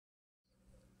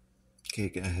Okay,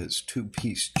 guys,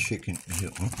 two-piece chicken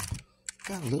here.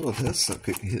 Got a little of this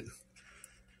sucker here.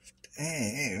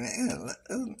 Dang, man,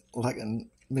 like a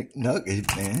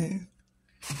McNugget, man.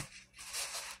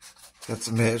 Got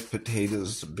some mashed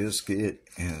potatoes, a biscuit,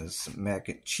 and some mac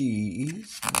and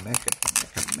cheese. Mac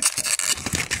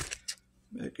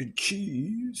and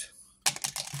cheese.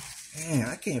 Man,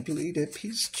 I can't believe that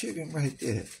piece of chicken right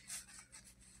there.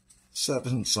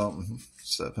 7 something,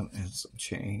 7 and some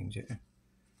change. Yeah.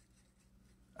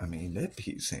 I mean, that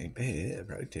piece ain't bad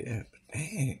right there, but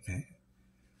dang, man.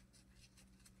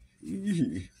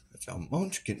 Eee, that's a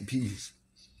munchkin piece.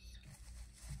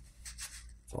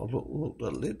 For a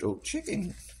little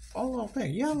chicken. All of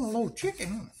that yellow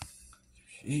chicken.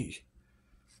 Gee.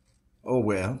 Oh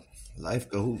well, life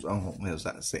goes on, as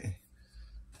I say.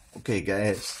 Okay,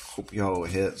 guys, hope y'all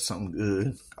had something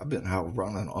good. I've been out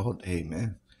running all day,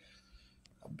 man.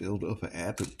 I built up an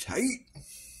appetite.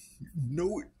 You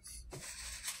know it.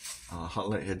 I'll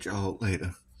holler at y'all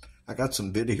later. I got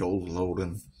some videos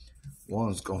loading.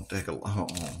 One's gonna take a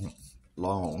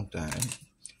long time.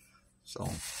 So,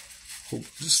 hope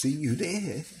to see you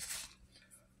there.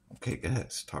 Okay,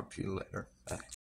 guys, talk to you later. Bye.